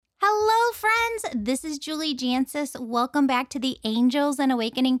friends. This is Julie Jancis. Welcome back to the Angels and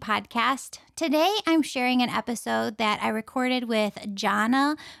Awakening podcast. Today, I'm sharing an episode that I recorded with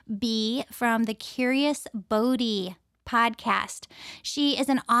Jana B. from the Curious Bodhi podcast. She is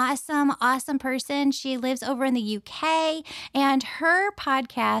an awesome person. She lives over in the UK, and her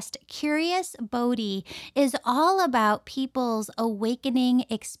podcast, Curious Bodhi, is all about people's awakening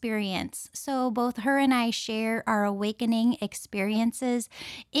experience. So both her and I share our awakening experiences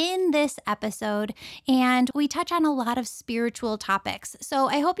in this episode, and we touch on a lot of spiritual topics. So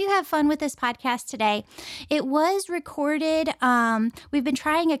I hope you have fun with this podcast today. It was recorded. We've been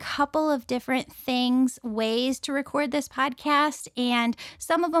trying a couple of different ways to record this podcast, and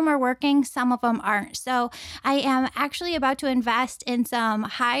some of them are working, some of them aren't. So I am actually about to invest in some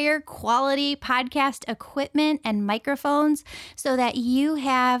higher quality podcast equipment and microphones so that you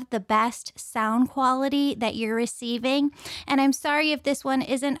have the best sound quality that you're receiving. And I'm sorry if this one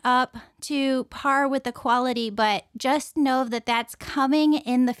isn't up to par with the quality, but just know that that's coming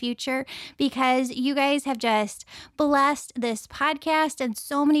in the future because you guys have just blessed this podcast and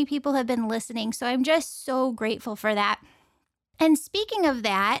so many people have been listening. So I'm just so grateful for that. And speaking of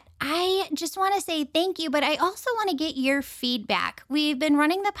that, I just want to say thank you, but I also want to get your feedback. We've been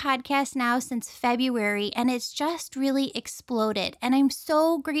running the podcast now since February, and it's just really exploded. And I'm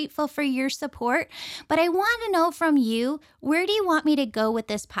so grateful for your support. But I want to know from you, where do you want me to go with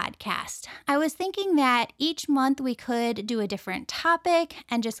this podcast? I was thinking that each month we could do a different topic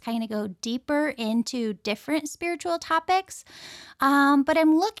and just kind of go deeper into different spiritual topics. But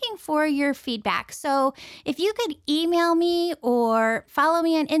I'm looking for your feedback. So if you could email me or follow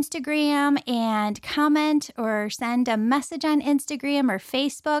me on Instagram and comment or send a message on Instagram or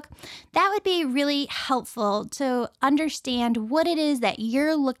Facebook, that would be really helpful to understand what it is that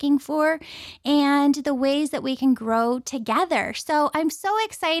you're looking for and the ways that we can grow together. So I'm so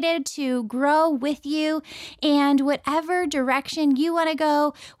excited to grow with you, and whatever direction you want to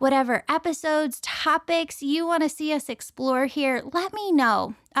go, whatever episodes, topics you want to see us explore here, let me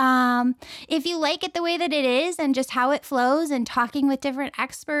know. If you like it the way that it is and just how it flows and talking with different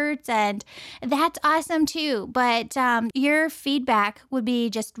experts, and that's awesome too. But your feedback would be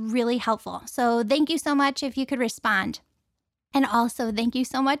just really helpful. So thank you so much if you could respond. And also, thank you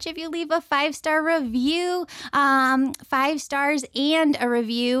so much if you leave a 5-star review. 5 stars and a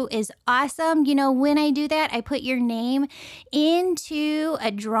review is awesome. You know, when I do that, I put your name into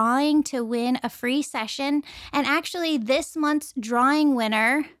a drawing to win a free session. And actually, this month's drawing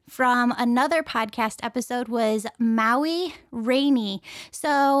winner from another podcast episode was Maui Rainey.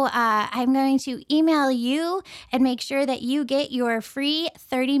 So I'm going to email you and make sure that you get your free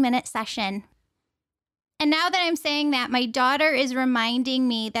 30-minute session. And now that I'm saying that, my daughter is reminding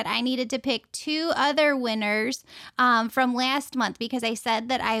me that I needed to pick 2 other winners from last month because I said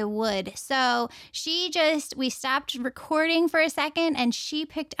that I would. So we stopped recording for a second and she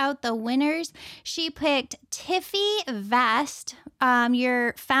picked out the winners. She picked Tiffy Vest.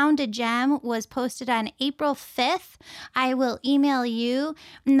 Your Found a Gem was posted on April 5th. I will email you.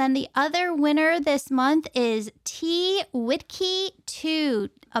 And then the other winner this month is T. Whitkey 2.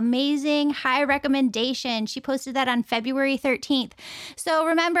 Amazing, high recommendation. She posted that on February 13th. So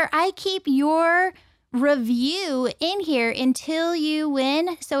remember, I keep your review in here until you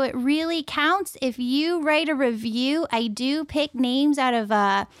win. So it really counts. If you write a review, I do pick names out of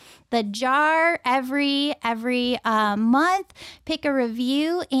the jar every month. Pick a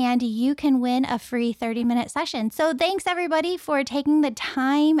review and you can win a free 30-minute session. So thanks everybody for taking the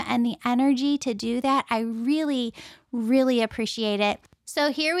time and the energy to do that. I really, really appreciate it. So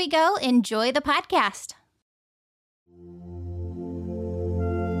here we go. Enjoy the podcast.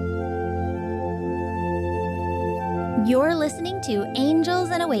 You're listening to Angels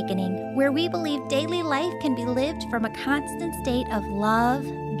and Awakening, where we believe daily life can be lived from a constant state of love,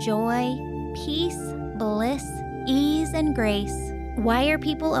 joy, peace, bliss, ease, and grace. Why are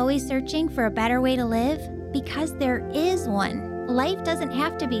people always searching for a better way to live? Because there is one. Life doesn't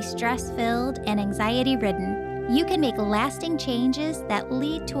have to be stress-filled and anxiety-ridden. You can make lasting changes that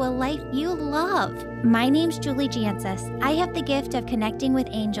lead to a life you love. My name's Julie Jancis. I have the gift of connecting with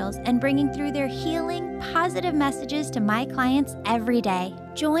angels and bringing through their healing, positive messages to my clients every day.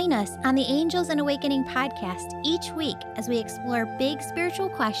 Join us on the Angels and Awakening podcast each week as we explore big spiritual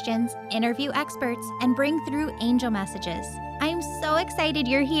questions, interview experts, and bring through angel messages. I'm so excited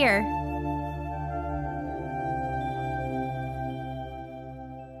you're here.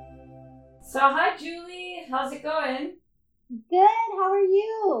 So hi Julie, how's it going? Good, how are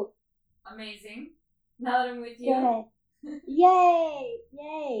you? Amazing. Now that I'm with you. Good. Yay.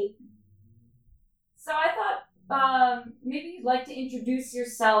 So I thought maybe you'd like to introduce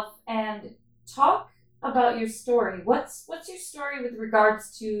yourself and talk about your story. What's your story with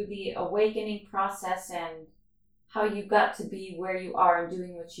regards to the awakening process and how you got to be where you are and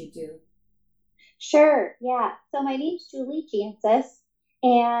doing what you do? Sure. Yeah. So my name's Julie Jancis,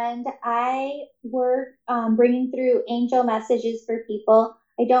 and I work bringing through angel messages for people.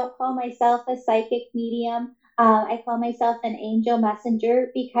 I don't call myself a psychic medium. I call myself an angel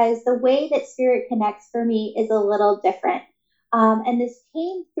messenger because the way that spirit connects for me is a little different. And this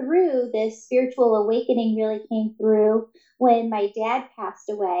spiritual awakening really came through when my dad passed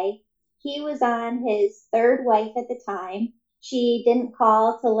away. He was on his third wife at the time. She didn't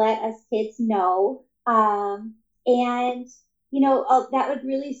call to let us kids know. And, that would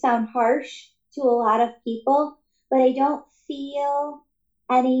really sound harsh to a lot of people, but I don't feel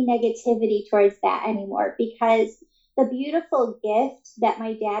any negativity towards that anymore because the beautiful gift that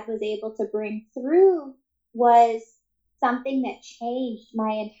my dad was able to bring through was something that changed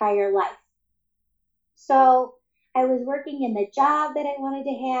my entire life. So I was working in the job that I wanted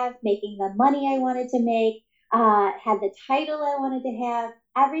to have, making the money I wanted to make, had the title I wanted to have.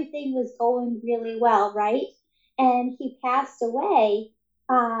 Everything was going really well, right? And he passed away.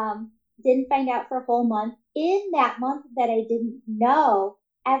 Didn't find out for a whole month. In that month that I didn't know,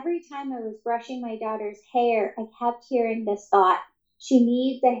 every time I was brushing my daughter's hair, I kept hearing this thought: she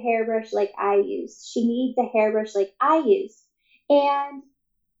needs a hairbrush like I used. She needs a hairbrush like I used. And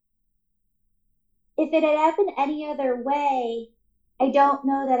if it had happened any other way, I don't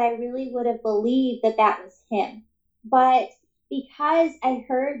know that I really would have believed that that was him. But because I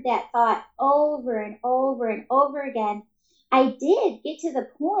heard that thought over and over and over again, I did get to the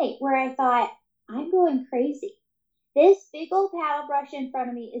point where I thought, I'm going crazy. This big old paddle brush in front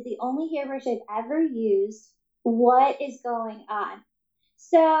of me is the only hairbrush I've ever used. What is going on?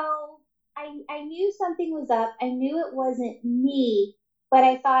 So I knew something was up. I knew it wasn't me, but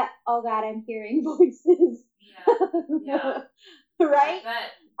I thought, oh God, I'm hearing voices. Yeah. Right? I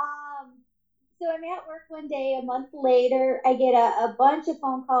bet. So I'm at work one day, a month later, I get a bunch of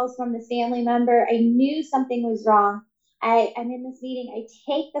phone calls from this family member. I knew something was wrong. I'm in this meeting. I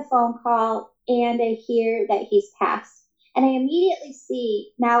take the phone call and I hear that he's passed. And I immediately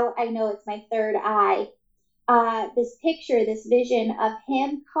see, now I know it's my third eye, this picture, this vision of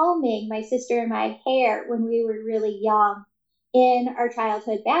him combing my sister and my hair when we were really young in our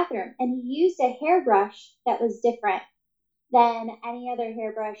childhood bathroom. And he used a hairbrush that was different than any other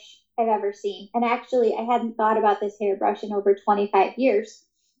hairbrush I've ever seen. And actually, I hadn't thought about this hairbrush in over 25 years,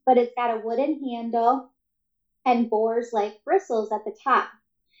 but it's got a wooden handle and boars like bristles at the top.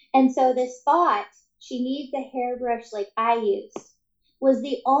 And so this thought, she needs a hairbrush like I used, was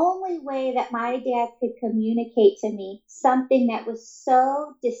the only way that my dad could communicate to me something that was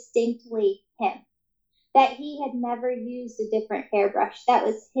so distinctly him, that he had never used a different hairbrush. That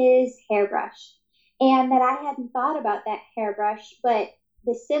was his hairbrush. And that I hadn't thought about that hairbrush, but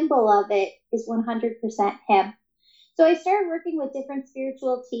the symbol of it is 100% him. So I started working with different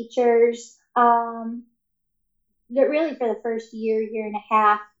spiritual teachers, really for the first year and a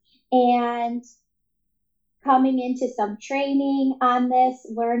half, and coming into some training on this,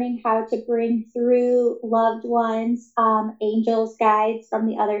 learning how to bring through loved ones, angels, guides from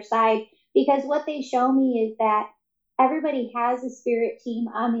the other side. Because what they show me is that everybody has a spirit team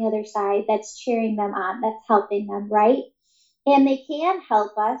on the other side that's cheering them on, that's helping them, right? And they can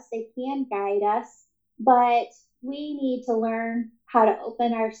help us, they can guide us, but we need to learn how to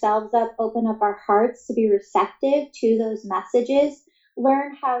open ourselves up, open up our hearts to be receptive to those messages,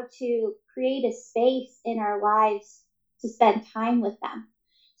 learn how to create a space in our lives to spend time with them.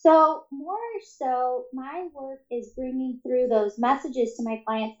 So, more so, my work is bringing through those messages to my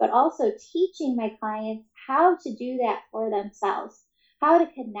clients, but also teaching my clients how to do that for themselves, how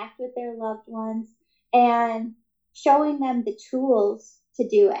to connect with their loved ones, and showing them the tools to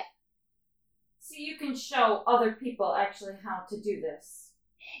do it. So you can show other people actually how to do this.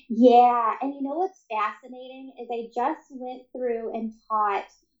 Yeah, and you know what's fascinating is I just went through and taught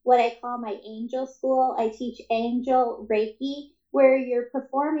what I call my angel school. I teach angel Reiki, where you're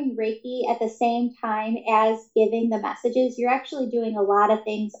performing Reiki at the same time as giving the messages. You're actually doing a lot of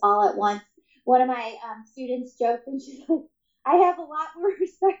things all at once. One of my students joked, and she's like, I have a lot more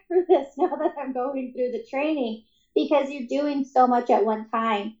respect for this now that I'm going through the training because you're doing so much at one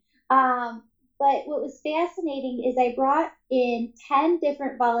time. But what was fascinating is I brought in 10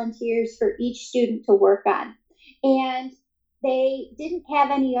 different volunteers for each student to work on. And they didn't have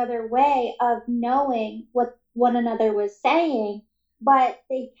any other way of knowing what one another was saying, but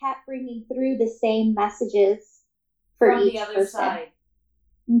they kept bringing through the same messages for from each the other person. side.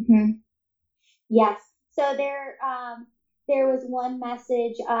 Mm-hmm. Yes. So there was one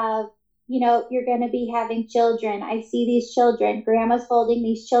message of, you're going to be having children. I see these children. Grandma's holding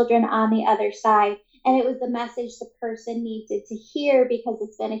these children on the other side. And it was the message the person needed to hear because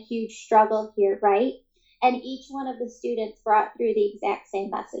it's been a huge struggle here, right? And each one of the students brought through the exact same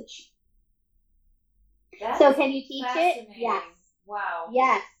message. So can you teach it? Yes. Wow.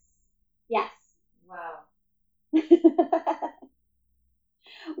 Yes. Yes. Wow.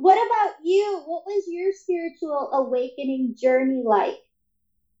 What about you? What was your spiritual awakening journey like?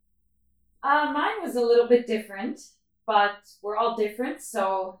 Mine was a little bit different, but we're all different,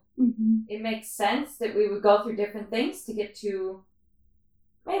 so it makes sense that we would go through different things to get to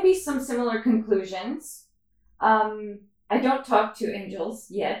maybe some similar conclusions. I don't talk to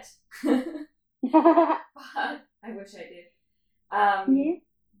angels yet, but I wish I did.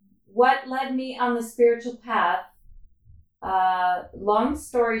 What led me on the spiritual path? Long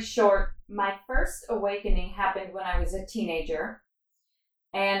story short, my first awakening happened when I was a teenager.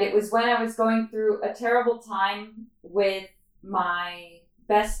 And it was when I was going through a terrible time with my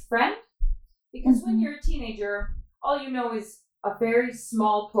best friend. Because when you're a teenager, all you know is a very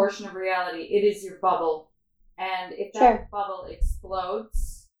small portion of reality. It is your bubble. And if that bubble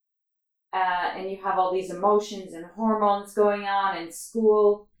explodes, and you have all these emotions and hormones going on in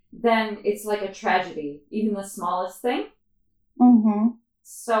school, then it's like a tragedy, even the smallest thing.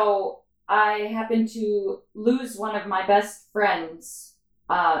 So I happened to lose one of my best friends.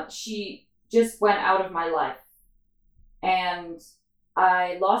 She just went out of my life. And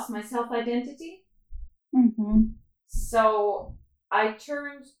I lost my self-identity. So I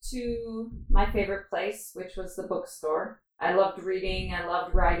turned to my favorite place, which was the bookstore. I loved reading. I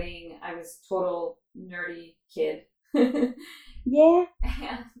loved writing. I was a total nerdy kid. Yeah.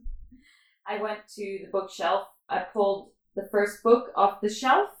 And I went to the bookshelf. I pulled the first book off the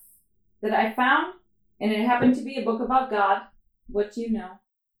shelf that I found, and it happened to be a book about God. What you know.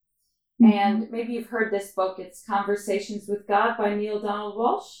 And maybe you've heard this book. It's Conversations with God by Neale Donald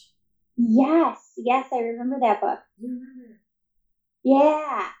Walsch. Yes, I remember that book. You remember?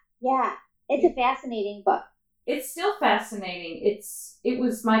 Yeah. It's a fascinating book. It's still fascinating. It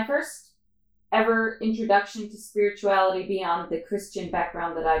was my first ever introduction to spirituality beyond the Christian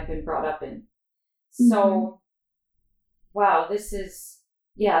background that I've been brought up in. So, wow, this is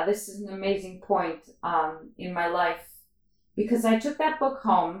an amazing point in my life, because I took that book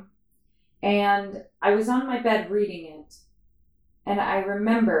home and I was on my bed reading it, and I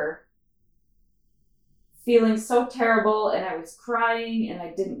remember feeling so terrible, and I was crying, and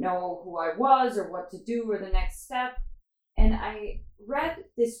I didn't know who I was or what to do or the next step. And I read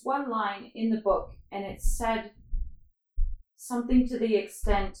this one line in the book, and it said something to the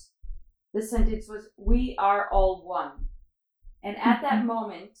extent, the sentence was, "We are all one." And at that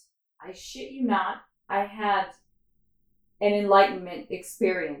moment, I shit you not, I had an enlightenment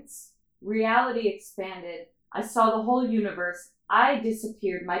experience. Reality expanded. I saw the whole universe. I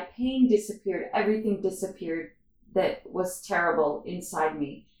disappeared. My pain disappeared. Everything disappeared that was terrible inside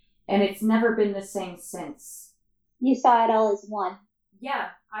me. And it's never been the same since. You saw it all as one. Yeah,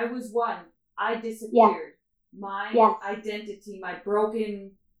 I was one. I disappeared. My identity, my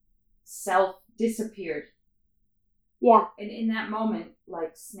broken self disappeared. Yeah. And in that moment,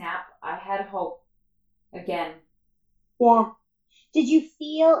 like snap, I had hope again. Yeah. Did you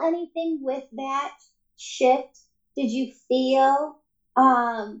feel anything with that shift? Did you feel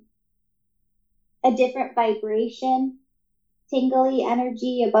a different vibration, tingly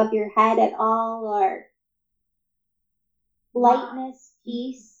energy above your head at all, or lightness,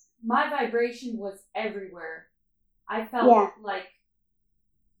 peace? My vibration was everywhere. I felt like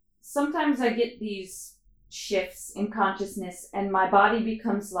sometimes I get these shifts in consciousness and my body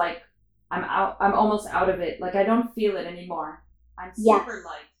becomes like I'm almost out of it. Like I don't feel it anymore. I'm super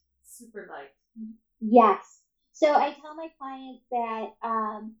light. Yes. So I tell my clients that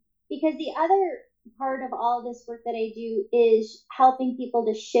because the other part of all this work that I do is helping people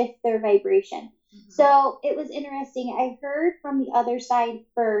to shift their vibration. So it was interesting. I heard from the other side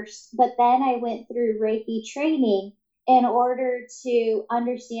first, but then I went through Reiki training in order to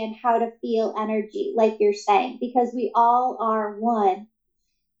understand how to feel energy, like you're saying, because we all are one.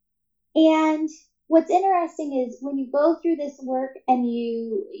 And what's interesting is when you go through this work and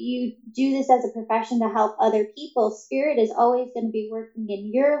you do this as a profession to help other people, spirit is always going to be working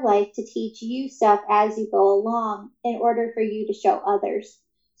in your life to teach you stuff as you go along in order for you to show others.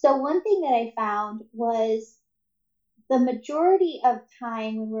 So one thing that I found was the majority of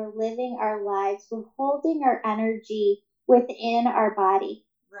time when we're living our lives, we're holding our energy within our body.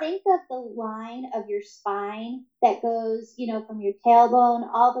 Right. Think of the line of your spine that goes, from your tailbone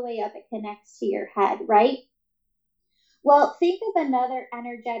all the way up. It connects to your head, right? Well, think of another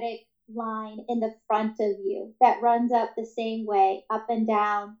energetic line in the front of you that runs up the same way, up and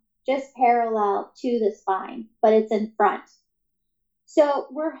down, just parallel to the spine, but it's in front. So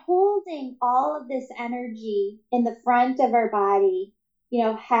we're holding all of this energy in the front of our body,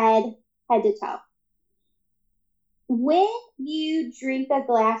 head to toe. When you drink a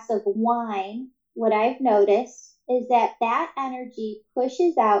glass of wine, what I've noticed is that energy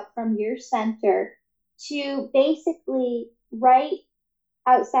pushes out from your center to basically right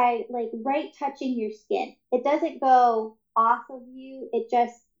outside, like right touching your skin. It doesn't go off of you. It's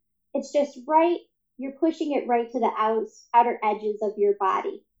just right. You're pushing it right to the outer edges of your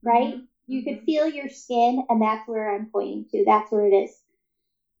body, right? Mm-hmm. You could feel your skin, and that's where I'm pointing to. That's where it is.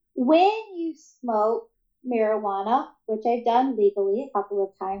 When you smoke marijuana, which I've done legally a couple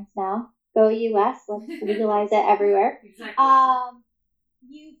of times now, go US, let's legalize it everywhere. Exactly.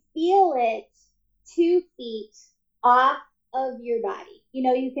 You feel it 2 feet off of your body.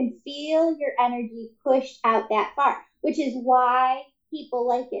 You can feel your energy pushed out that far, which is why people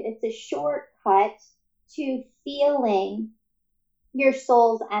like it. It's a shortcut to feeling your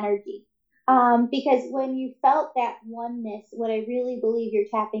soul's energy. Because when you felt that oneness, what I really believe you're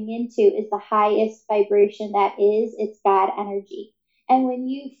tapping into is the highest vibration that is, it's God energy. And when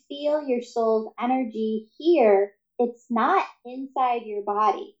you feel your soul's energy here, it's not inside your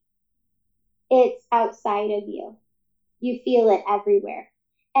body. It's outside of you. You feel it everywhere.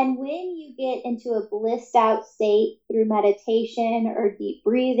 And when you get into a blissed out state through meditation or deep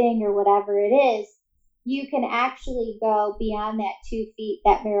breathing or whatever it is, you can actually go beyond that 2 feet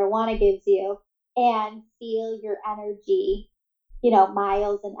that marijuana gives you and feel your energy,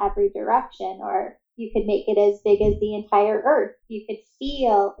 miles in every direction, or you could make it as big as the entire earth. You could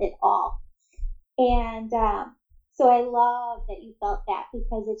feel it all. And so I love that you felt that,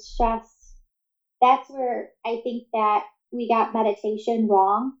 because it's just, that's where I think that we got meditation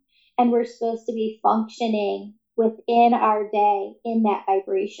wrong, and we're supposed to be functioning within our day in that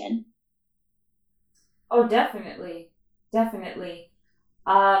vibration. Oh, definitely. Definitely.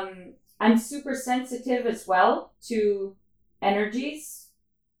 I'm super sensitive as well to energies.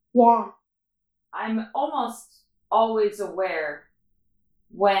 Yeah. I'm almost always aware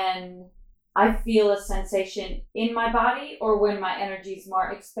when I feel a sensation in my body or when my energy is more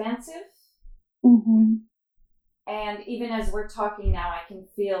expansive. Mm-hmm. And even as we're talking now, I can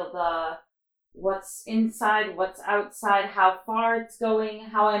feel what's inside, what's outside, how far it's going,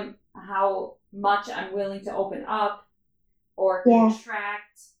 how much I'm willing to open up or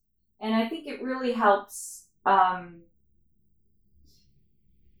contract. And I think it really helps.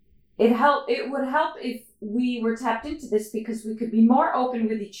 It would help if we were tapped into this, because we could be more open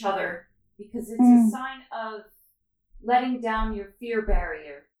with each other, because it's a sign of letting down your fear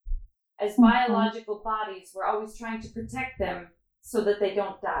barrier. As biological bodies, we're always trying to protect them so that they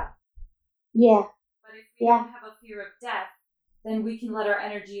don't die. Yeah. But if we don't have a fear of death, then we can let our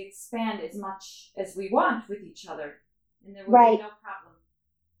energy expand as much as we want with each other. And there will be no problem.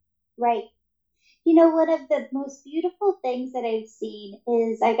 Right. One of the most beautiful things that I've seen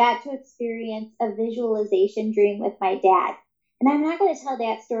is I got to experience a visualization dream with my dad. And I'm not going to tell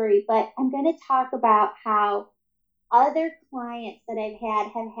that story, but I'm going to talk about how other clients that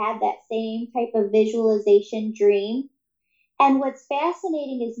I've have had that same type of visualization dream. And what's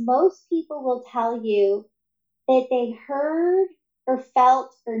fascinating is most people will tell you that they heard or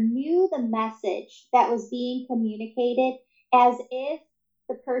felt or knew the message that was being communicated as if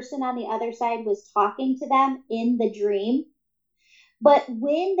the person on the other side was talking to them in the dream. But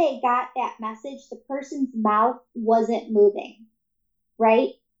when they got that message, the person's mouth wasn't moving, right?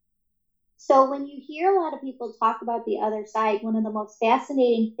 So when you hear a lot of people talk about the other side, one of the most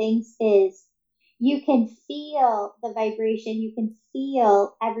fascinating things is you can feel the vibration. You can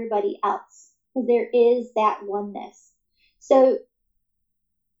feel everybody else, because there is that oneness. So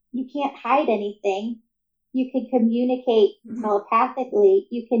you can't hide anything. You can communicate telepathically.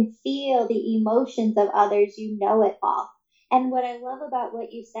 You can feel the emotions of others. You know it all. And what I love about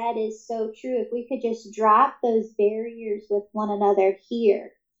what you said is so true. If we could just drop those barriers with one another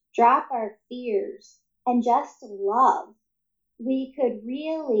here, drop our fears, and just love, we could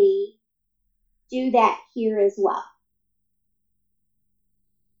really do that here as well.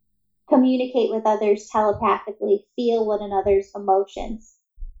 Communicate with others telepathically, feel one another's emotions.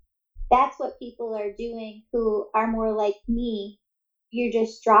 That's what people are doing who are more like me. You're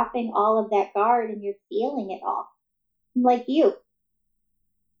just dropping all of that guard and you're feeling it all. Like you.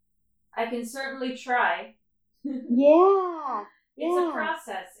 I can certainly try. Yeah. It's a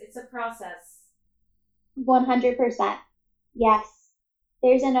process. It's a process. 100%. Yes.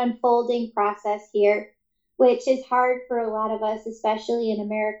 There's an unfolding process here. which is hard for a lot of us, especially in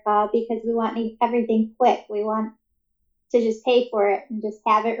America, because we want everything quick. We want to just pay for it and just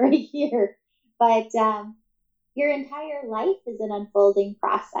have it right here. But your entire life is an unfolding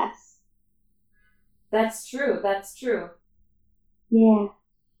process. That's true. That's true. Yeah.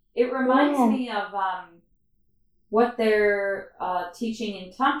 It reminds me of what they're teaching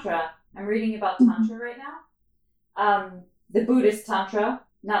in Tantra. I'm reading about Tantra right now. The Buddhist Tantra,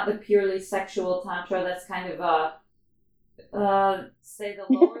 not the purely sexual Tantra. That's kind of say the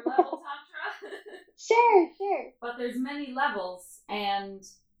lower level Tantra. Sure. But there's many levels, and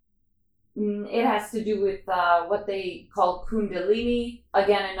it has to do with what they call Kundalini.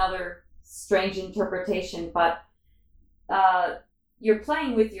 Again, another strange interpretation, but you're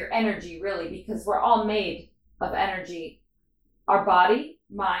playing with your energy, really, because we're all made of energy. Our body,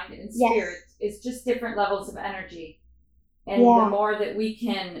 mind, and spirit is just different levels of energy. And the more that we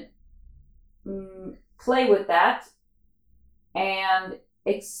can play with that and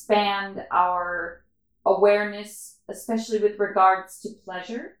expand our awareness, especially with regards to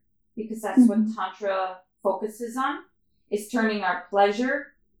pleasure, because that's what Tantra focuses on, is turning our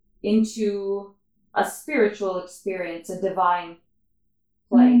pleasure into a spiritual experience, a divine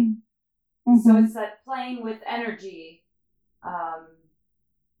play. So it's that playing with energy.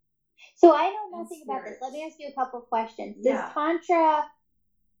 So I know nothing about this. Let me ask you a couple of questions. Does Tantra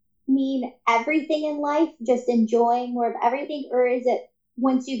mean everything in life, just enjoying more of everything, or is it,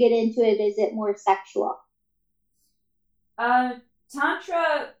 once you get into it, is it more sexual?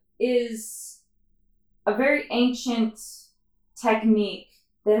 Tantra is a very ancient technique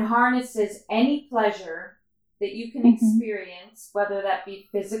that harnesses any pleasure that you can experience, whether that be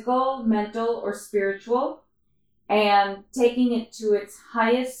physical, mental, or spiritual, and taking it to its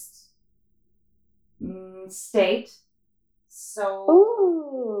highest state.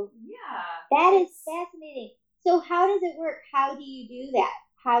 So, that is fascinating. So how does it work? How do you do that?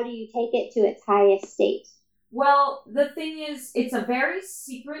 How do you take it to its highest state? Well, the thing is, it's a very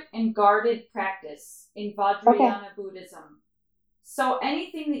secret and guarded practice in Vajrayana Buddhism. So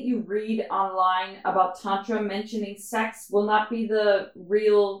anything that you read online about Tantra mentioning sex will not be the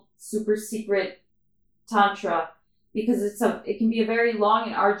real super secret Tantra, because it can be a very long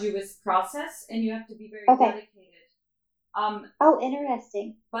and arduous process, and you have to be very dedicated.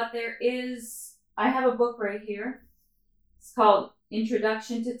 Interesting. But I have a book right here. It's called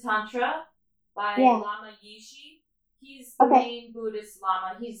Introduction to Tantra by Lama Yishi. He's the main Buddhist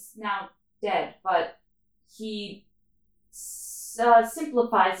Lama. He's now dead, but he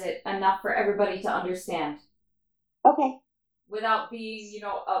simplifies it enough for everybody to understand. Okay. Without being,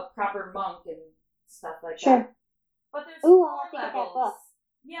 a proper monk and stuff like that. But there's I'll have to get that book.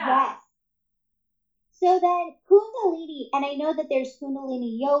 Yeah. Yes. So then Kundalini, and I know that there's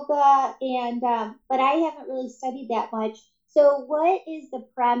Kundalini yoga, and but I haven't really studied that much. So what is the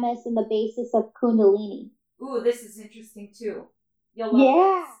premise and the basis of Kundalini? Ooh, this is interesting too. You'll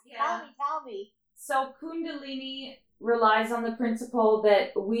love this. Yeah. Tell me. So Kundalini relies on the principle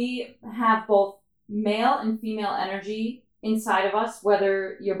that we have both male and female energy inside of us,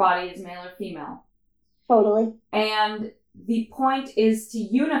 whether your body is male or female. Totally. And the point is to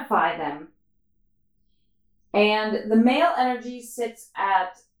unify them. And the male energy sits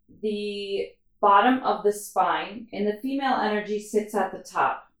at the bottom of the spine, and the female energy sits at the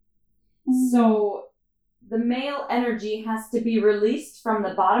top. So the male energy has to be released from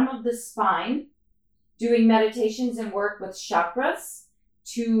the bottom of the spine, doing meditations and work with chakras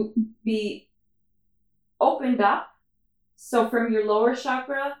to be opened up. So from your lower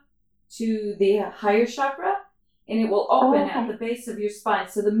chakra to the higher chakra, and it will open at the base of your spine.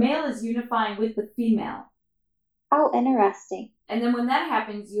 So the male is unifying with the female. Oh, interesting. And then when that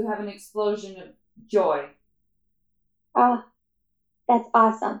happens, you have an explosion of joy. Oh, that's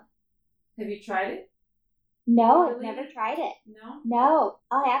awesome. Have you tried it? No, I've never tried it. No,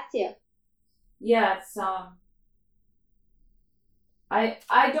 I'll have to. Yeah, it's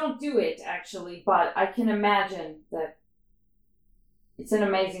I don't do it actually, but I can imagine that it's an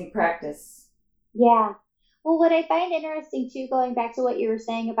amazing practice. Yeah. Well, what I find interesting too, going back to what you were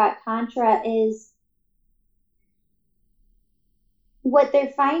saying about Tantra, is what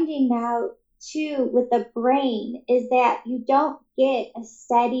they're finding now too with the brain is that you don't get a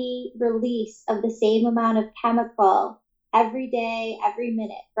steady release of the same amount of chemical every day, every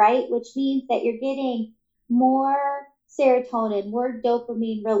minute, right? Which means that you're getting more serotonin, more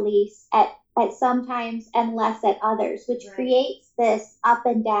dopamine release at some times and less at others, which creates this up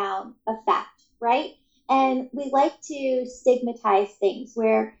and down effect, right? And we like to stigmatize things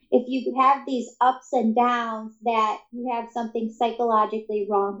where if you have these ups and downs, that you have something psychologically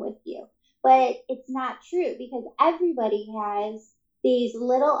wrong with you. But it's not true because everybody has these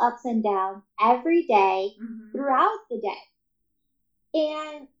little ups and downs every day throughout the day.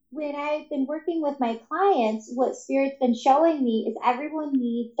 And when I've been working with my clients, what Spirit's been showing me is everyone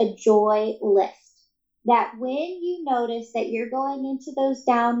needs a joy list. That when you notice that you're going into those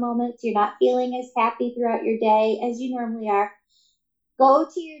down moments, you're not feeling as happy throughout your day as you normally are, go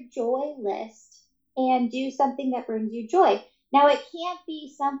to your joy list and do something that brings you joy. Now, it can't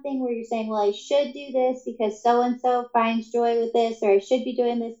be something where you're saying, well, I should do this because so-and-so finds joy with this, or I should be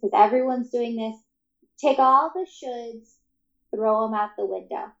doing this because everyone's doing this. Take all the shoulds, throw them out the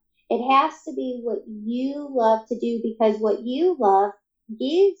window. It has to be what you love to do because what you love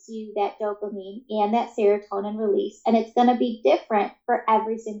gives you that dopamine and that serotonin release, and it's going to be different for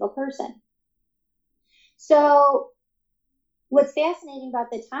every single person. So what's fascinating about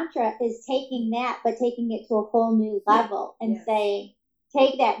the Tantra is taking that, but taking it to a whole new level and saying,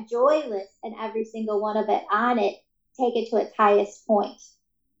 take that joy list and every single one of it on it, take it to its highest point.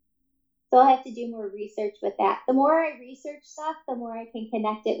 So I'll have to do more research with that. The more I research stuff, the more I can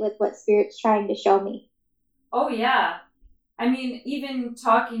connect it with what Spirit's trying to show me. Oh, yeah. I mean, even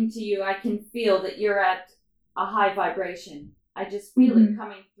talking to you, I can feel that you're at a high vibration. I just feel it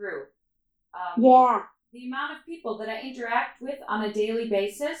coming through. The amount of people that I interact with on a daily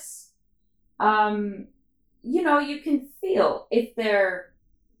basis, you can feel if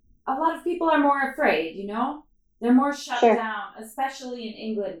a lot of people are more afraid, They're more shut down, especially in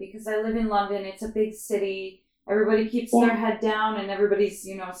England, because I live in London. It's a big city. Everybody keeps their head down and everybody's,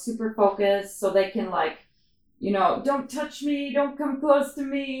 super focused so they can don't touch me, don't come close to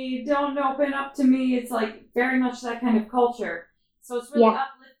me, don't open up to me. It's very much that kind of culture. So it's really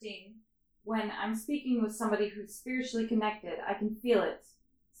uplifting when I'm speaking with somebody who's spiritually connected. I can feel it.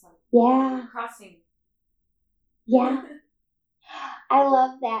 It's crossing. Yeah. I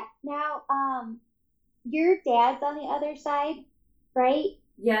love that. Now, your dad's on the other side, right?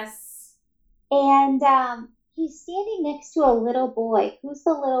 Yes. And he's standing next to a little boy. Who's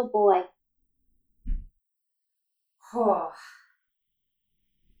the little boy? Oh.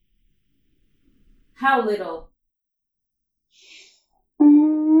 How little?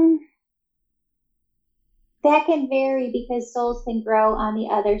 That can vary because souls can grow on the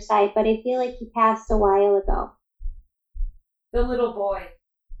other side, but I feel like he passed a while ago. The little boy.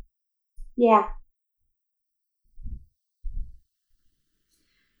 Yeah.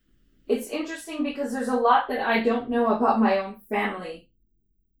 It's interesting because there's a lot that I don't know about my own family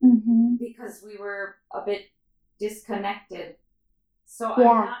because we were a bit disconnected. So I'm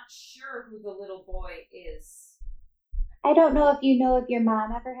not sure who the little boy is. I don't know if you know if your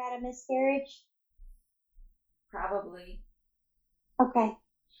mom ever had a miscarriage. Probably. Okay.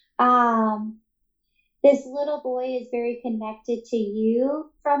 This little boy is very connected to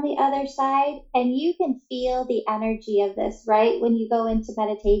you from the other side, and you can feel the energy of this, right? When you go into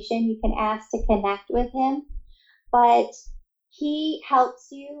meditation, you can ask to connect with him, but he helps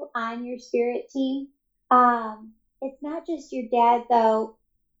you on your spirit team. It's not just your dad, though.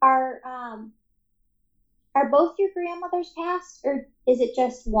 Are both your grandmothers passed, or is it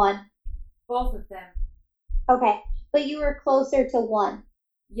just one? Both of them. Okay, but you were closer to one.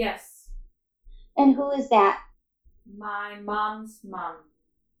 Yes. And who is that? My mom's mom.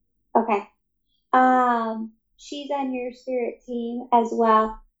 Okay. She's on your spirit team as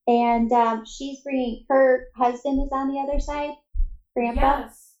well. And she's bringing, her husband is on the other side, Grandpa.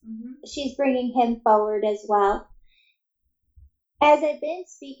 Yes. She's bringing him forward as well. As I've been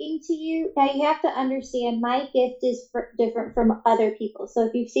speaking to you, now you have to understand my gift is different from other people. So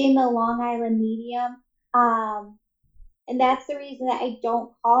if you've seen the Long Island Medium, and that's the reason that I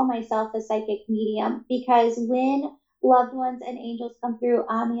don't call myself a psychic medium, because when loved ones and angels come through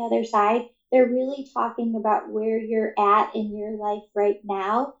on the other side, they're really talking about where you're at in your life right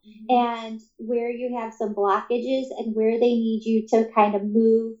now and where you have some blockages and where they need you to kind of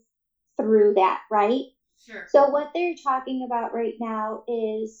move through that, right? Sure. So what they're talking about right now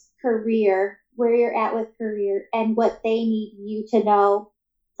is career, where you're at with career and what they need you to know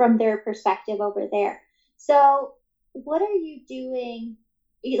from their perspective over there. So what are you doing?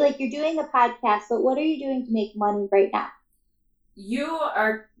 Like, you're doing a podcast, but what are you doing to make money right now?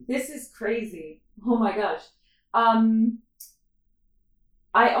 This is crazy. Oh my gosh.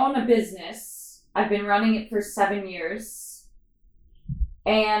 I own a business. I've been running it for 7 years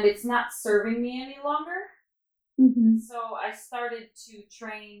and it's not serving me any longer. So I started to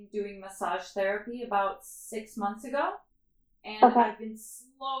train doing massage therapy about 6 months ago. And I've been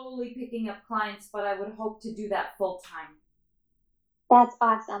slowly picking up clients, but I would hope to do that full time. That's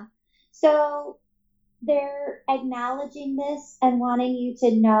awesome. So they're acknowledging this and wanting you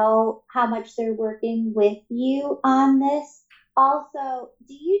to know how much they're working with you on this. Also,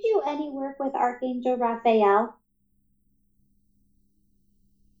 do you do any work with Archangel Raphael?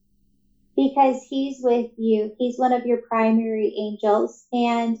 Because he's with you. He's one of your primary angels.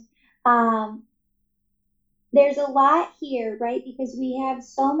 And um, there's a lot here, right? Because we have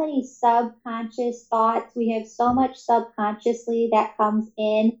so many subconscious thoughts. We have so much subconsciously that comes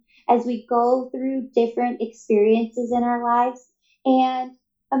in as we go through different experiences in our lives. And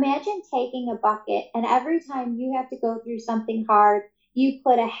imagine taking a bucket, and every time you have to go through something hard, you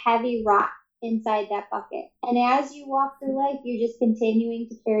put a heavy rock inside that bucket. And as you walk through life, you're just continuing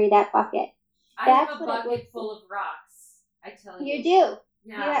to carry that bucket. I have a bucket full of rocks, I tell you. You do.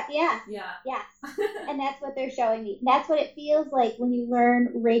 Yeah. Yes. Yeah. Yes. And that's what they're showing me. That's what it feels like when you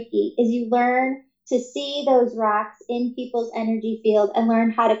learn Reiki, is you learn to see those rocks in people's energy field and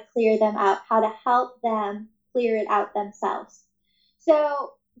learn how to clear them out, how to help them clear it out themselves.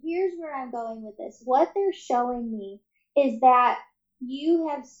 So here's where I'm going with this. What they're showing me is that you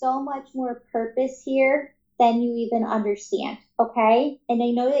have so much more purpose here than you even understand. Okay. And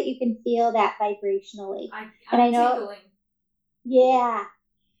I know that you can feel that vibrationally. I'm tingling. Yeah.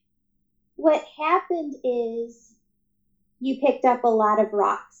 What happened is you picked up a lot of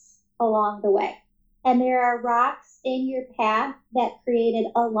rocks along the way. And there are rocks in your path that created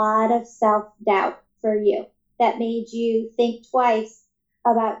a lot of self-doubt for you, that made you think twice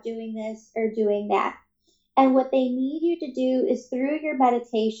about doing this or doing that. And what they need you to do is, through your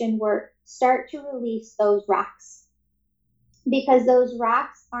meditation work, start to release those rocks, because those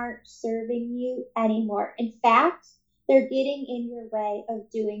rocks aren't serving you anymore. In fact, they're getting in your way of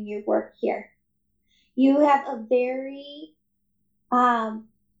doing your work here. You have a very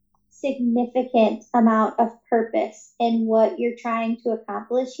significant amount of purpose in what you're trying to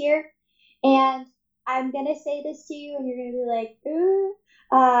accomplish here. And I'm going to say this to you, and you're going to be like, ooh,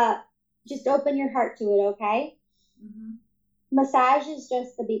 just open your heart to it, okay? Mm-hmm. Massage is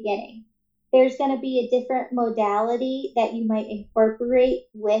just the beginning. There's going to be a different modality that you might incorporate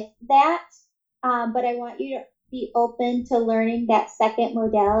with that. But I want you to be open to learning that second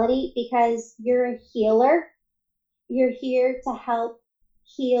modality, because you're a healer. You're here to help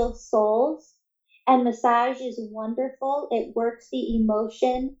heal souls. And massage is wonderful. It works the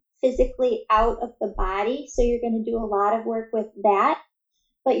emotion physically out of the body. So you're going to do a lot of work with that.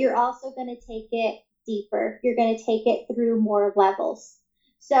 But you're also going to take it deeper. You're going to take it through more levels.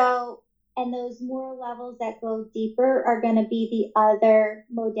 So, and those more levels that go deeper are going to be the other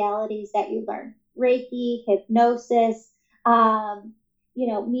modalities that you learn. Reiki, hypnosis,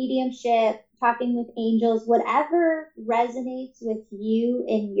 mediumship, talking with angels, whatever resonates with you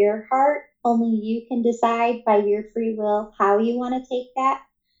in your heart. Only you can decide by your free will how you want to take that.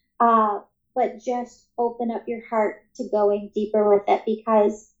 But just open up your heart to going deeper with it,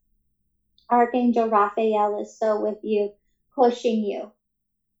 because Archangel Raphael is so with you, pushing you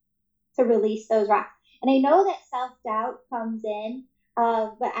to release those rocks. And I know that self-doubt comes in,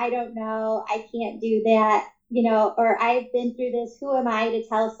 but I don't know, I can't do that, or I've been through this. Who am I to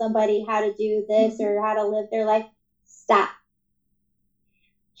tell somebody how to do this or how to live their life? Stop.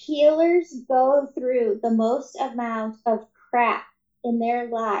 Healers go through the most amount of crap in their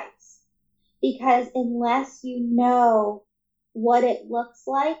lives, because unless you know what it looks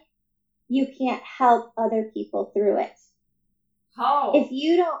like, you can't help other people through it. Oh. If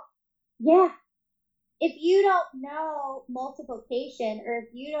you don't know multiplication, or if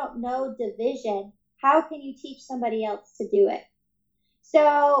you don't know division, how can you teach somebody else to do it?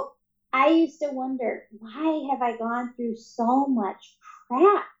 So I used to wonder, why have I gone through so much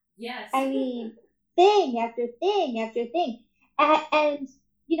crap? Yes. I mean, thing after thing after thing. And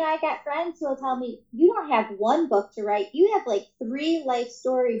I got friends who will tell me, you don't have one book to write. You have like 3 life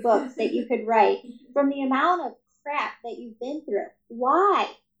story books that you could write from the amount of crap that you've been through. Why?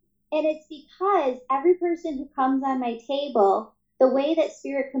 And it's because every person who comes on my table, the way that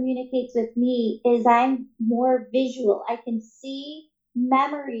spirit communicates with me is I'm more visual. I can see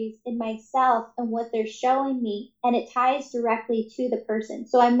memories in myself and what they're showing me, and it ties directly to the person.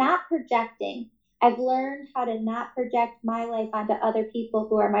 So I'm not projecting. I've learned how to not project my life onto other people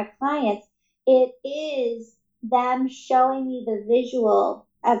who are my clients. It is them showing me the visual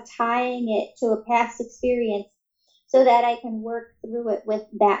of tying it to a past experience so that I can work through it with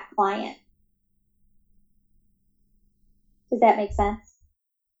that client. Does that make sense?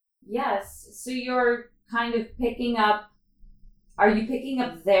 Yes. So you're kind of are you picking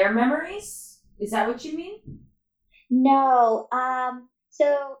up their memories? Is that what you mean? No.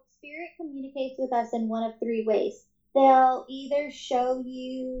 So spirit communicates with us in one of 3 ways. they'll either show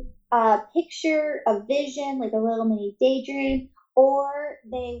you a picture, a vision, like a little mini daydream, or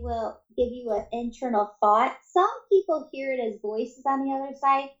they will give you an internal thought. Some people hear it as voices on the other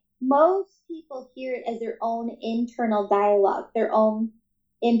side. Most people hear it as their own internal dialogue, their own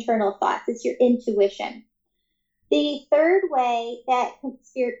internal thoughts. It's your intuition. The third way that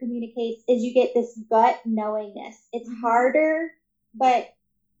spirit communicates is you get this gut knowingness. It's harder, but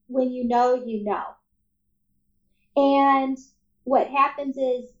when you know, you know. And what happens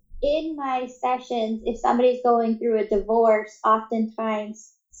is in my sessions, if somebody's going through a divorce,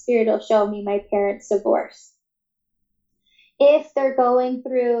 oftentimes spirit will show me my parents' divorce. If they're going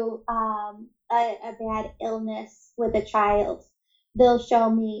through a bad illness with a child, they'll show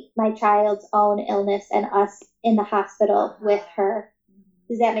me my child's own illness and us in the hospital with her.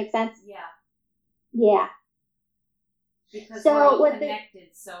 Does that make sense? Yeah. Yeah. Because we're all connected,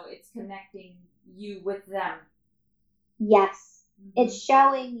 so it's connecting you with them. Yes. It's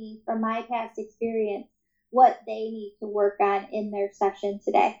showing me from my past experience what they need to work on in their session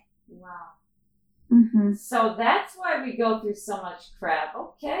today. Wow. So that's why we go through so much crap.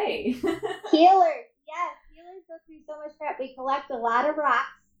 Okay. Healers. Yes. Healers go through so much crap. We collect a lot of rocks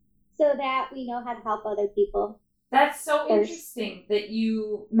so that we know how to help other people. That's so interesting that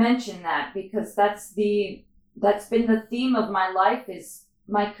you mentioned that, because that's been the theme of my life, is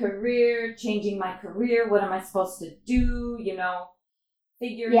my career, changing my career. What am I supposed to do?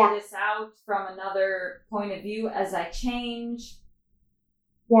 Figuring this out from another point of view as I change.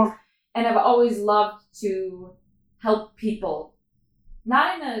 Yeah. And I've always loved to help people,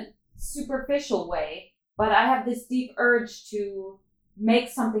 not in a superficial way, but I have this deep urge to make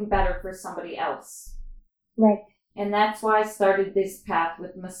something better for somebody else. Right. And that's why I started this path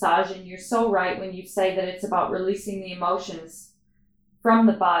with massage. And you're so right when you say that it's about releasing the emotions from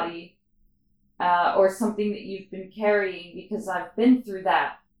the body, or something that you've been carrying, because I've been through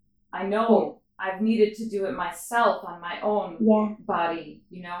that. I know I've needed to do it myself on my own body,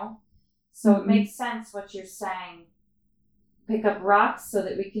 So it makes sense what you're saying. Pick up rocks so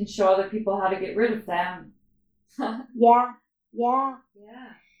that we can show other people how to get rid of them. Yeah.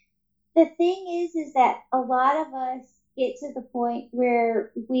 The thing is that a lot of us get to the point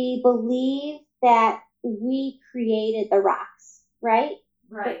where we believe that we created the rocks, right?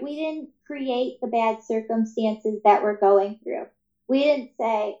 Right. But we didn't create the bad circumstances that we're going through. We didn't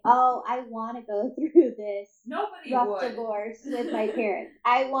say, oh, I want to go through this rough divorce with my parents.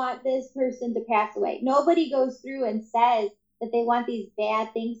 I want this person to pass away. Nobody goes through and says that they want these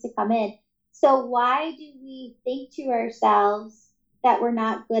bad things to come in. So why do we think to ourselves that we're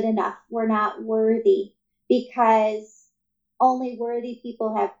not good enough? We're not worthy, because only worthy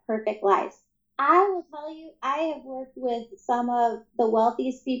people have perfect lives. I will tell you, I have worked with some of the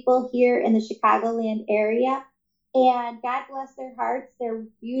wealthiest people here in the Chicagoland area, and God bless their hearts. They're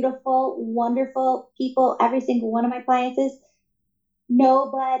beautiful, wonderful people. Every single one of my clients is.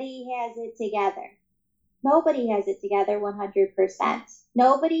 Nobody has it together. Nobody has it together 100%.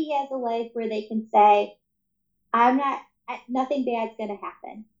 Nobody has a life where they can say, nothing bad's going to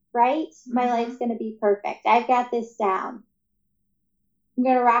happen, right? My life's going to be perfect. I've got this down. I'm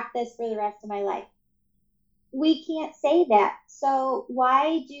going to rock this for the rest of my life. We can't say that. So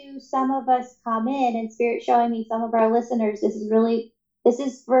why do some of us come in, and Spirit showing me some of our listeners, this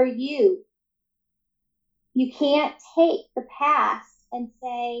is for you. You can't take the past and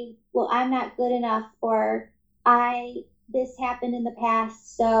say, well, I'm not good enough, or this happened in the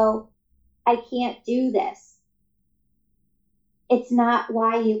past, so I can't do this. It's not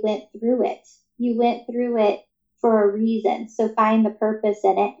why you went through it. You went through it for a reason. So find the purpose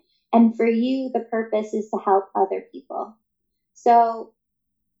in it. And for you, the purpose is to help other people. So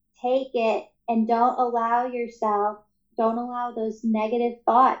take it and don't allow those negative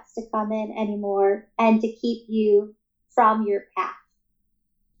thoughts to come in anymore and to keep you from your path.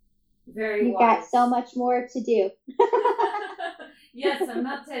 You've got so much more to do. Yes, I'm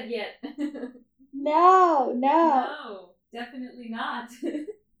not dead yet. No, definitely not.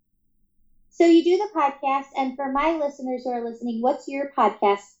 So you do the podcast, and for my listeners who are listening, what's your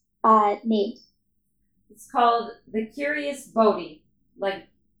podcast named? It's called The Curious Bodhi, like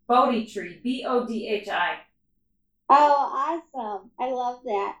Bodhi tree, Bodhi. Oh, awesome. I love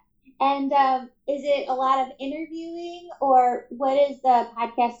that. And is it a lot of interviewing, or what is the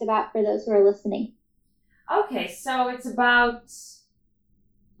podcast about for those who are listening? Okay, so it's about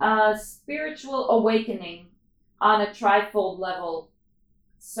spiritual awakening on a trifold level.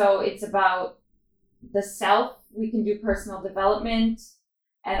 So it's about the self. We can do personal development,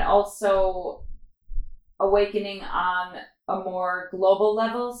 and also awakening on a more global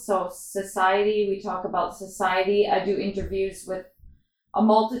level. So society, we talk about society. I do interviews with a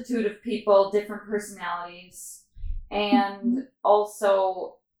multitude of people, different personalities, and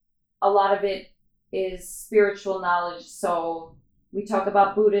also a lot of it is spiritual knowledge. So we talk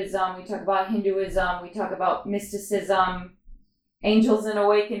about Buddhism, we talk about Hinduism, we talk about mysticism, angels and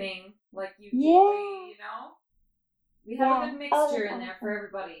awakening, like you do, you know? We have a good mixture in there for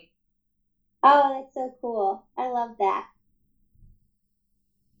everybody. Oh, that's so cool. I love that.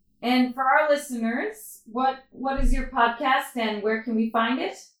 And for our listeners, what is your podcast and where can we find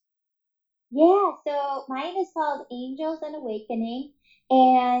it? Yeah, so mine is called Angels and Awakening,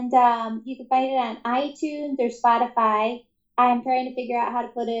 and you can find it on iTunes or Spotify. I'm trying to figure out how to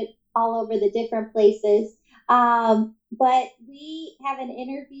put it all over the different places. But we have an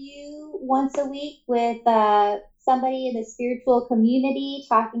interview once a week with somebody in the spiritual community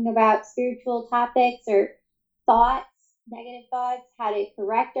talking about spiritual topics or thoughts, negative thoughts, how to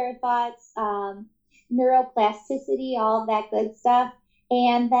correct our thoughts, neuroplasticity, all of that good stuff.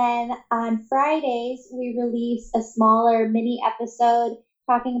 And then on Fridays, we release a smaller mini episode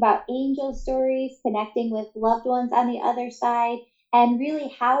talking about angel stories, connecting with loved ones on the other side, and really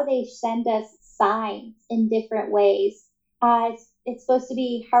how they send us signs in different ways. It's supposed to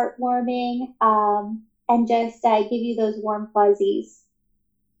be heartwarming and just give you those warm fuzzies.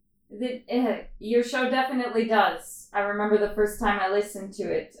 Your show definitely does. I remember the first time I listened to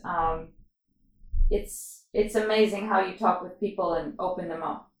it. It's amazing how you talk with people and open them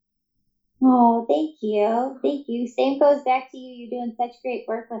up. Oh, thank you. Thank you. Same goes back to you. You're doing such great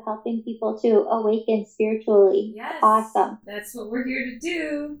work with helping people to awaken spiritually. Yes. Awesome. That's what we're here to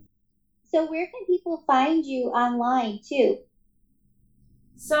do. So where can people find you online too?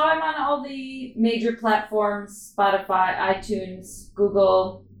 So I'm on all the major platforms, Spotify, iTunes,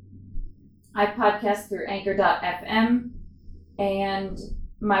 Google. I podcast through anchor.fm, and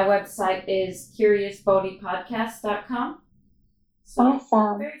my website is curiousbodhipodcast.com. So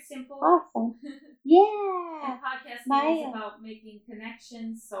awesome. Very simple. Awesome. Yeah. And podcasting is about making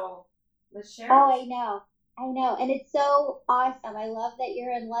connections, so let's share. Oh, I know. And it's so awesome. I love that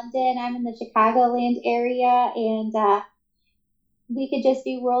you're in London. I'm in the Chicagoland area, and we could just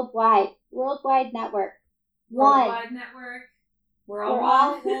be worldwide network. Worldwide network. We're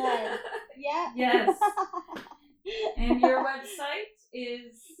all one. Yeah. Yes. And your website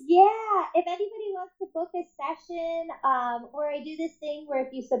is? Yeah. If anybody wants to book a session, or I do this thing where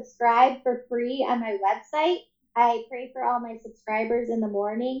if you subscribe for free on my website, I pray for all my subscribers in the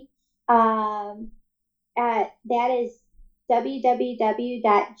morning. That is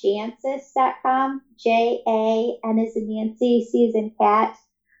www.jancis.com, JAN as in Nancy, C as in cat,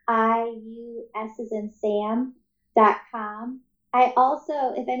 IUS as in Sam.com. I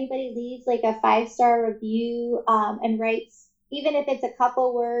also, if anybody leaves like a 5-star review and writes, even if it's a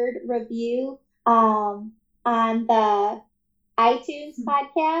couple word review on the iTunes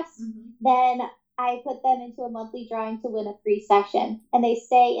podcast, then I put them into a monthly drawing to win a free session. And they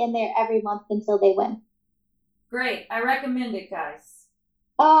stay in there every month until they win. Great. I recommend it, guys.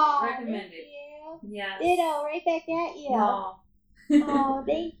 Oh, recommend thank it. You. Yes. Ditto, right back at you. No. Oh,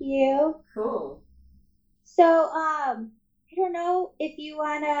 thank you. Cool. So, I don't know if you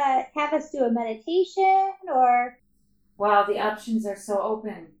want to have us do a meditation or... Wow, the options are so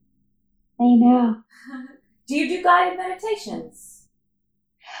open. I know. Do you do guided meditations?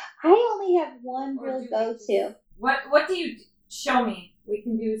 I only have one real go-to. What do you... Show me. We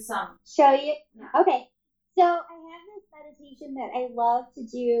can do some. Show you? Yeah. Okay. So I have this meditation that I love to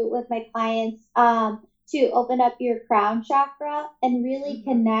do with my clients to open up your crown chakra and really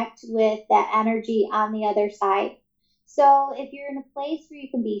connect with that energy on the other side. So if you're in a place where you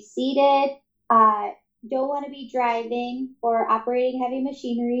can be seated, don't want to be driving or operating heavy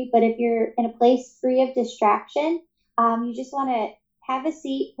machinery, but if you're in a place free of distraction, you just want to have a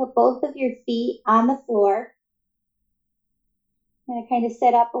seat, put both of your feet on the floor. I'm going to kind of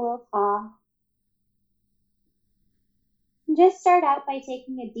sit up a little tall. And just start out by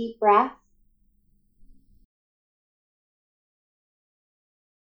taking a deep breath.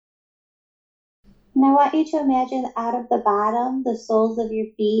 And I want you to imagine out of the bottom, the soles of your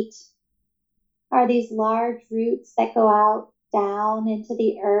feet are these large roots that go out down into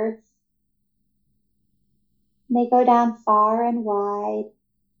the earth. And they go down far and wide.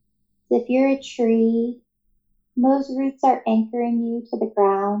 As if you're a tree, and those roots are anchoring you to the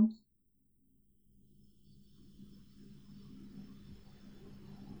ground.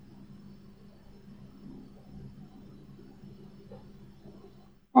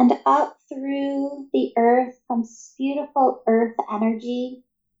 And up through the earth comes beautiful earth energy,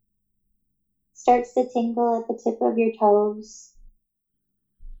 starts to tingle at the tip of your toes.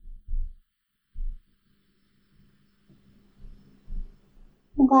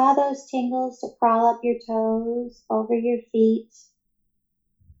 Allow those tingles to crawl up your toes, over your feet,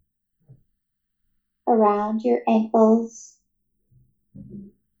 around your ankles.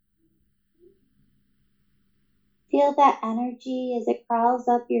 Feel that energy as it crawls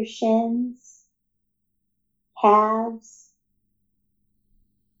up your shins, calves,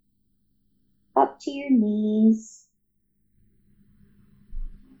 up to your knees.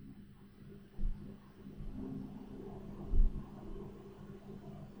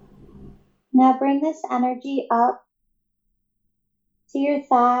 Now bring this energy up to your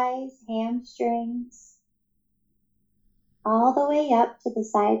thighs, hamstrings, all the way up to the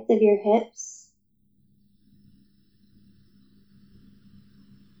sides of your hips.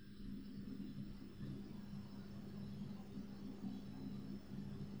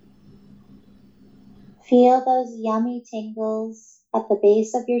 Feel those yummy tingles at the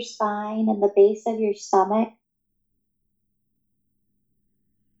base of your spine and the base of your stomach.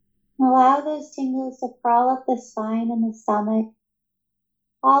 Allow those tingles to crawl up the spine and the stomach,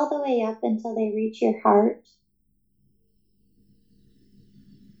 all the way up until they reach your heart.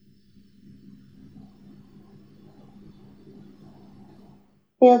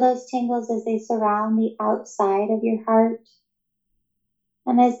 Feel those tingles as they surround the outside of your heart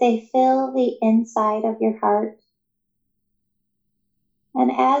and as they fill the inside of your heart.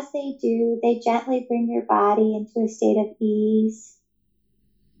 And as they do, they gently bring your body into a state of ease.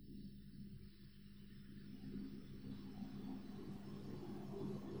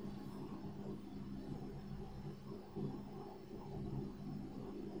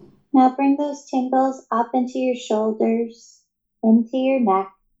 Now bring those tingles up into your shoulders, into your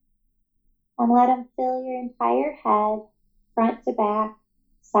neck, and let them fill your entire head, front to back,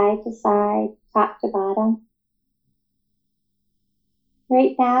 side to side, top to bottom.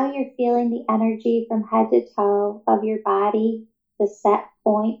 Right now, you're feeling the energy from head to toe of your body, the set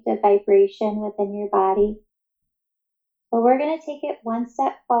point of vibration within your body. But we're going to take it one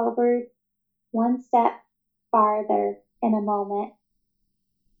step forward, one step farther in a moment.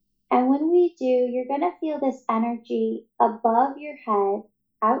 And when we do, you're going to feel this energy above your head,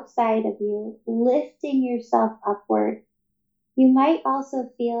 outside of you, lifting yourself upward. You might also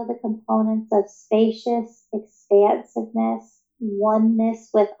feel the components of spacious, expansiveness, oneness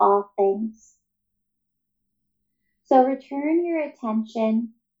with all things. So return your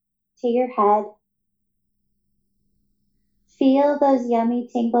attention to your head. Feel those yummy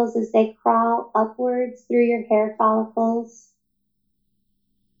tingles as they crawl upwards through your hair follicles.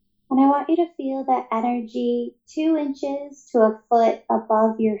 And I want you to feel that energy 2 inches to a foot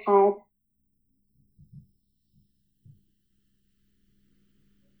above your head.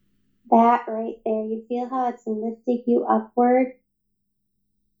 That right there, you feel how it's lifting you upward.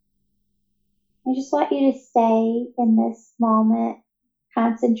 I just want you to stay in this moment,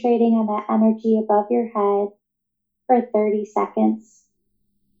 concentrating on that energy above your head for 30 seconds.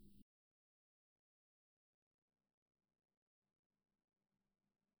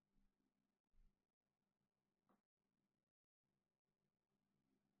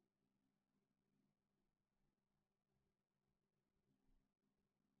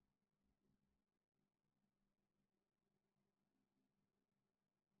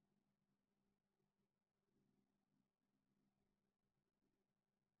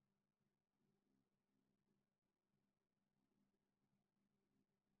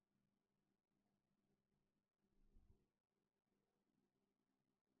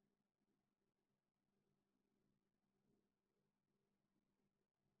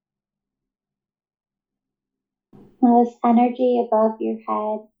 Now this energy above your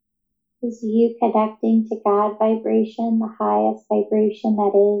head is you connecting to God vibration, the highest vibration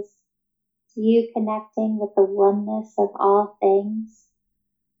that is. It's you connecting with the oneness of all things.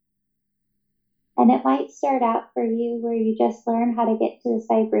 And it might start out for you where you just learn how to get to this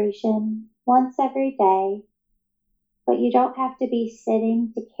vibration once every day, but you don't have to be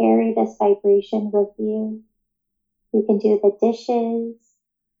sitting to carry this vibration with you. You can do the dishes,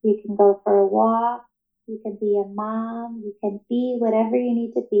 you can go for a walk, you can be a mom, you can be whatever you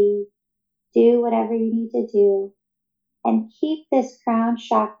need to be, do whatever you need to do, and keep this crown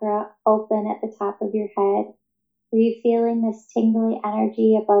chakra open at the top of your head. Are you feeling this tingly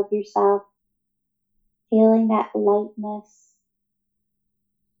energy above yourself? Feeling that lightness?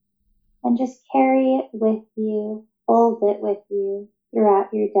 And just carry it with you, hold it with you throughout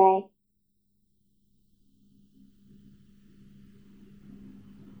your day.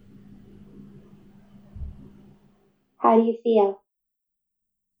 How do you feel?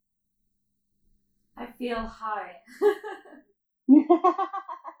 I feel high. I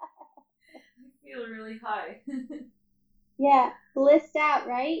feel really high. Yeah, blissed out,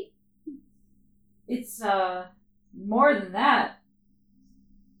 right? It's more than that.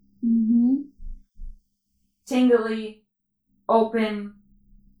 Mm-hmm. Tingly, open.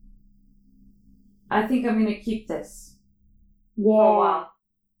 I think I'm gonna keep this Yeah. for a while.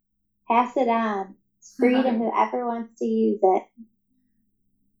 Pass it on. It's free to whoever wants to use it.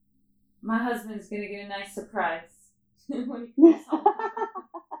 My husband's gonna get a nice surprise when he comes home.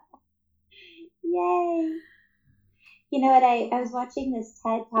 Yay. You know what? I was watching this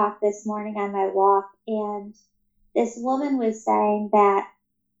TED Talk this morning on my walk, and this woman was saying that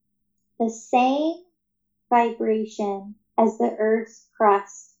the same vibration as the Earth's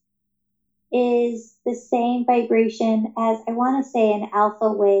crust is the same vibration as, I want to say, an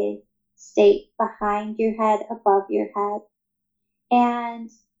alpha wave state behind your head, above your head. And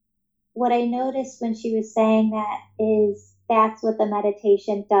what I noticed when she was saying that is that's what the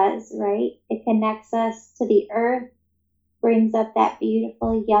meditation does, right? It connects us to the earth, brings up that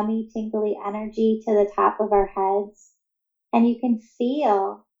beautiful, yummy, tingly energy to the top of our heads. And you can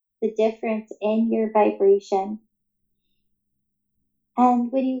feel the difference in your vibration.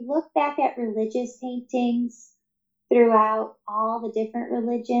 And when you look back at religious paintings throughout all the different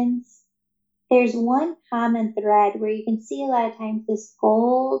religions, there's one common thread where you can see a lot of times this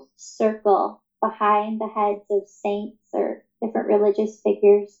gold circle behind the heads of saints or different religious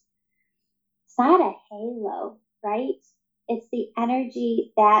figures. It's not a halo, right? It's the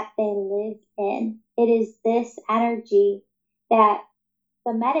energy that they live in. It is this energy that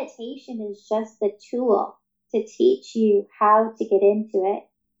the meditation is just the tool to teach you how to get into it.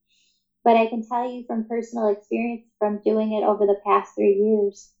 But I can tell you from personal experience from doing it over the past 3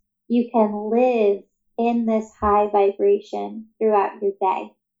 years, you can live in this high vibration throughout your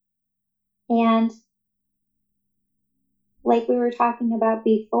day. And like we were talking about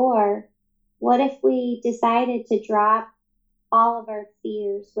before, what if we decided to drop all of our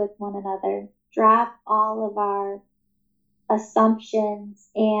fears with one another, drop all of our assumptions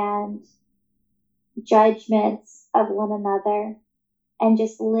and judgments of one another, and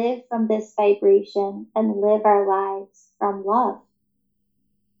just live from this vibration and live our lives from love?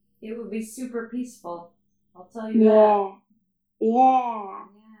 It would be super peaceful. I'll tell you that. Yeah.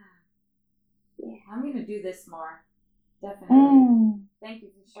 I'm going to do this more. Definitely. Thank you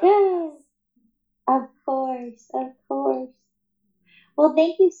for showing us. Of course. Well,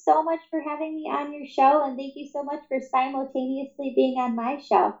 thank you so much for having me on your show, and thank you so much for simultaneously being on my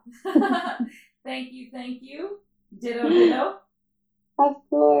show. Thank you. Ditto. Of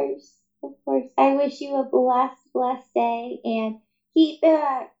course. I wish you a blessed day, and keep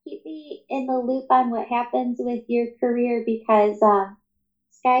me in the loop on what happens with your career, because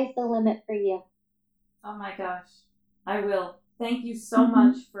sky's the limit for you. Oh my gosh, I will. Thank you so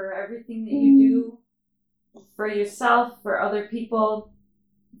much for everything that you do, for yourself, for other people,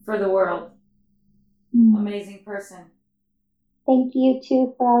 for the world. Amazing person. Thank you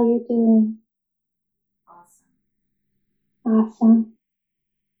too for all you're doing. Awesome.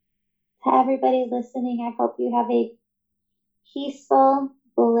 To everybody listening, I hope you have a peaceful,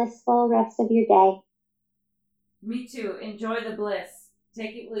 blissful rest of your day. Me too. Enjoy the bliss.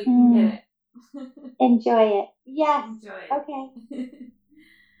 Take it while you can get it. Enjoy it. Yes. Enjoy it. Okay.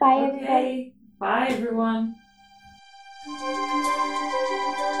 Bye, everybody. Bye, everyone.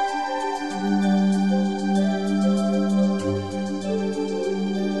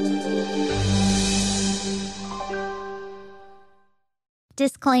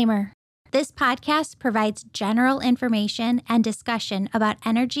 Disclaimer. This podcast provides general information and discussion about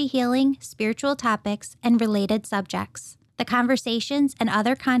energy healing, spiritual topics, and related subjects. The conversations and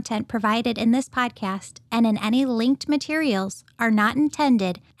other content provided in this podcast and in any linked materials are not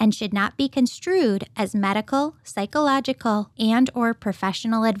intended and should not be construed as medical, psychological, and/or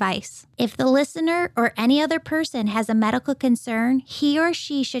professional advice. If the listener or any other person has a medical concern, he or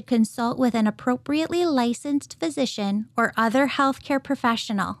she should consult with an appropriately licensed physician or other healthcare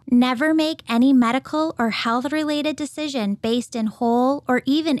professional. Never make any medical or health-related decision based in whole or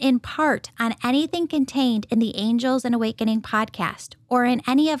even in part on anything contained in the Angels and Awakening podcast or in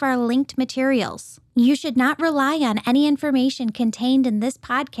any of our linked materials. You should not rely on any information contained in this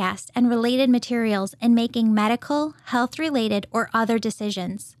podcast and related materials in making medical, health-related, or other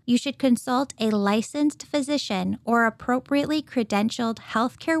decisions. You should consult a licensed physician or appropriately credentialed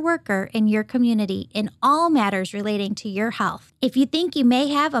healthcare worker in your community in all matters relating to your health. If you think you may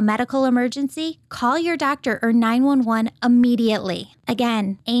have a medical emergency, call your doctor or 911 immediately.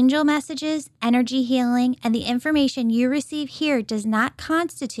 Again, angel messages, energy healing, and the information you receive here does not not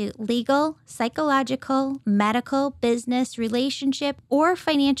constitute legal, psychological, medical, business, relationship, or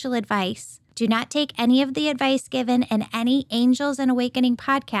financial advice. Do not take any of the advice given in any Angels and Awakening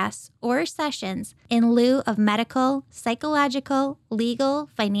podcasts or sessions in lieu of medical, psychological, legal,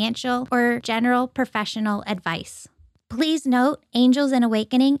 financial, or general professional advice. Please note, Angels and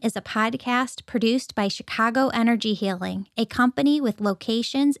Awakening is a podcast produced by Chicago Energy Healing, a company with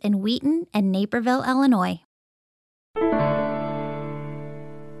locations in Wheaton and Naperville, Illinois.